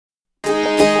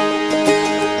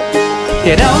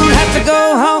You don't have to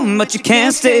go home, but you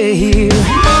can't stay here.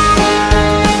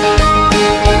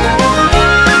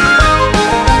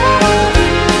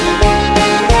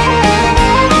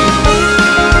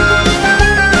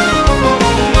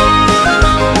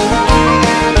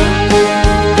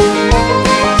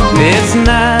 It's 9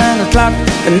 o'clock,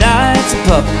 the night's a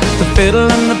pup, the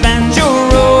fiddle and the banjo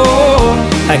roll.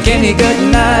 Like any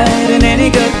good night in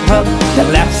any good pub that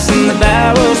laughs and the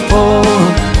barrels pour.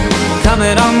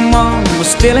 Coming on one, we're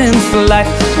still in flight.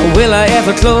 Will I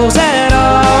ever close at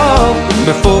all?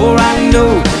 Before I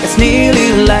know, it's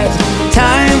nearly light.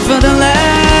 Time for the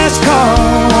last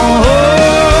call.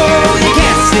 Oh, you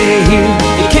can't stay here,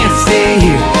 you can't stay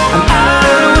here. I'm out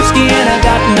of whiskey and I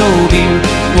got no beer.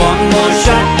 One more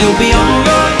shot, you'll be on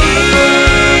your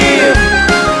ear.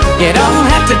 You don't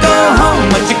have to go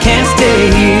home, but you can't stay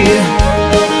here.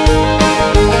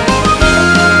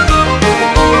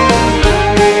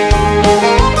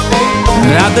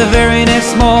 Out the very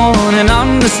next morning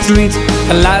on the street,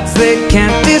 the lights they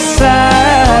can't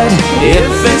decide if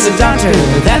it's a doctor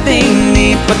that they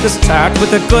need, but they start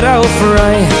with a good old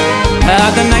fry.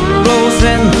 The night rolls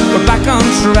in, we're back on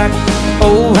track.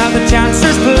 Oh, how the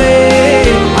chancers play.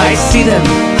 I see them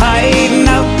hiding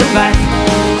out the back,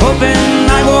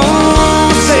 hoping I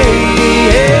won't say,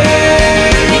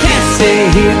 hey, you can't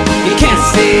stay here, you can't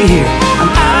stay here.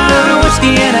 I'm out of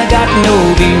whiskey and I got no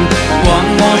beer. One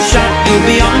more shot, you'll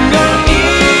be on your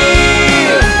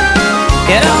ear.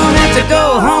 You don't have to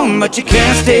go home, but you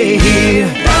can't stay here.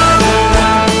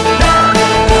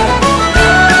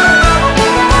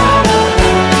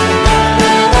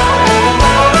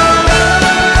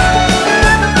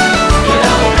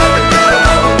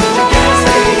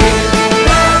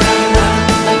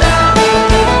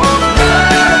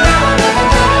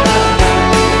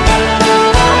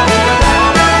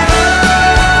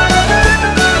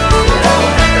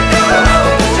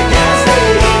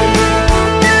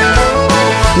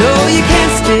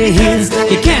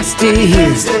 You can't stay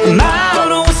here. I'm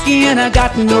out of whiskey and I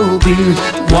got no beer.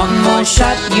 One more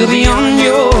shot, you'll be on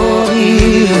your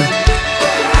ear.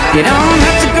 You don't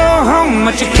have to go home,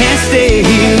 but you can't stay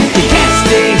here. You can't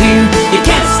stay here, you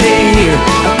can't stay here.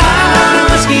 I'm out of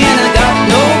whiskey and I got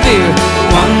no beer.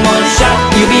 One more shot,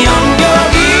 you'll be on your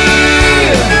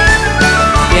ear.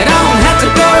 You don't have to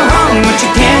go home, but you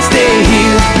can't stay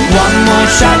here. One more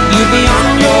shot, you'll be on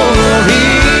your ear.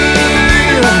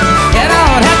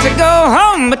 To go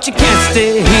home, but you can't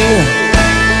stay here.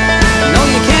 No,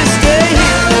 you can't stay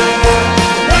here.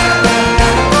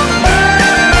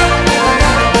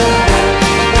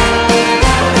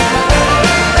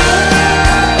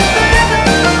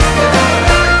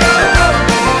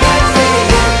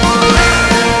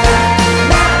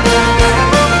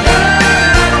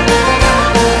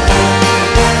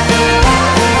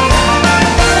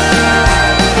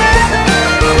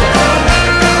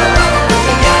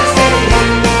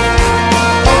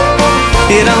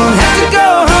 You don't